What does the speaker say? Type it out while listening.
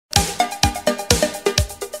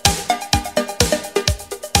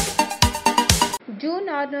June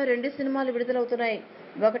 6న 2 సినిమాలు విడుదలవుతున్నాయి.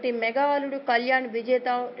 ఒకటి mega అల్లుడు కళ్యాణ్ విజేత,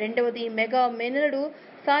 రెండవది మెగా మేనల్లుడు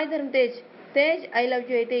Sai Dharam Tej Tej I love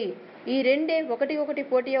you. అయితే ఈ రెండే ఒకటి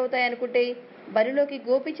పోటీ అవుతాయనుకుంటే బరిలోకి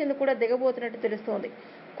గోపీచంద్ కూడా దిగబోతున్నట్టు తెలుస్తోంది.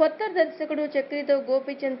 కొత్త దర్శకుడు చక్రితో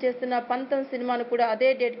గోపీచంద్ చేస్తున్న పంతం సినిమాను కూడా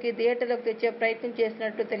అదే డేట్కి థియేటర్లోకి తెచ్చే ప్రయత్నం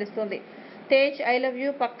చేస్తున్నట్టు తెలుస్తోంది. Tej I love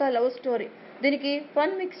you Pakka love story. దీనికి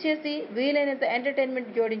ఫన్ మిక్స్ చేసి వీలైనంత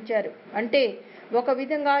ఎంటర్టైన్మెంట్ జోడించారు. అంటే ఒక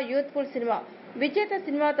విధంగా యూత్ఫుల్ సినిమా. విజేత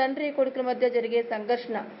సినిమా తండ్రి కొడుకుల మధ్య జరిగే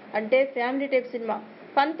సంఘర్షణ, అంటే ఫ్యామిలీ టైప్ సినిమా.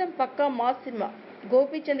 పంతం పక్కా మాస్ సినిమా.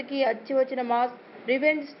 గోపీచంద్కి అచ్చి వచ్చిన మాస్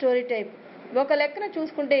రివెంజ్ స్టోరీ టైప్. ఒక లెక్కన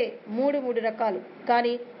చూసుకుంటే మూడు రకాలు.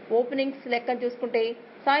 కానీ ఓపెనింగ్స్ లెక్కన చూసుకుంటే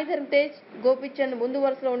సాయి ధరమ్ తేజ్, గోపీచంద్ ముందు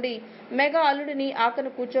వరుసలో ఉండి మెగా అల్లుడిని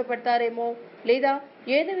ఆకను కూర్చోపెడతారేమో, లేదా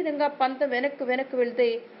ఏదో విధంగా పంతం వెనక్కు వెళ్తే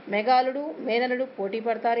మెగా అల్లుడు మేనల్లుడు పోటీ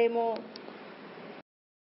పడతారేమో.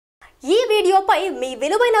 ఈ వీడియోపై మీ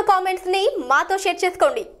విలువైన కామెంట్స్ ని మాతో షేర్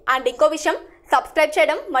చేసుకోండి. అండ్ ఇంకో విషయం, సబ్స్క్రైబ్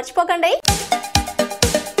చేయడం మర్చిపోకండి.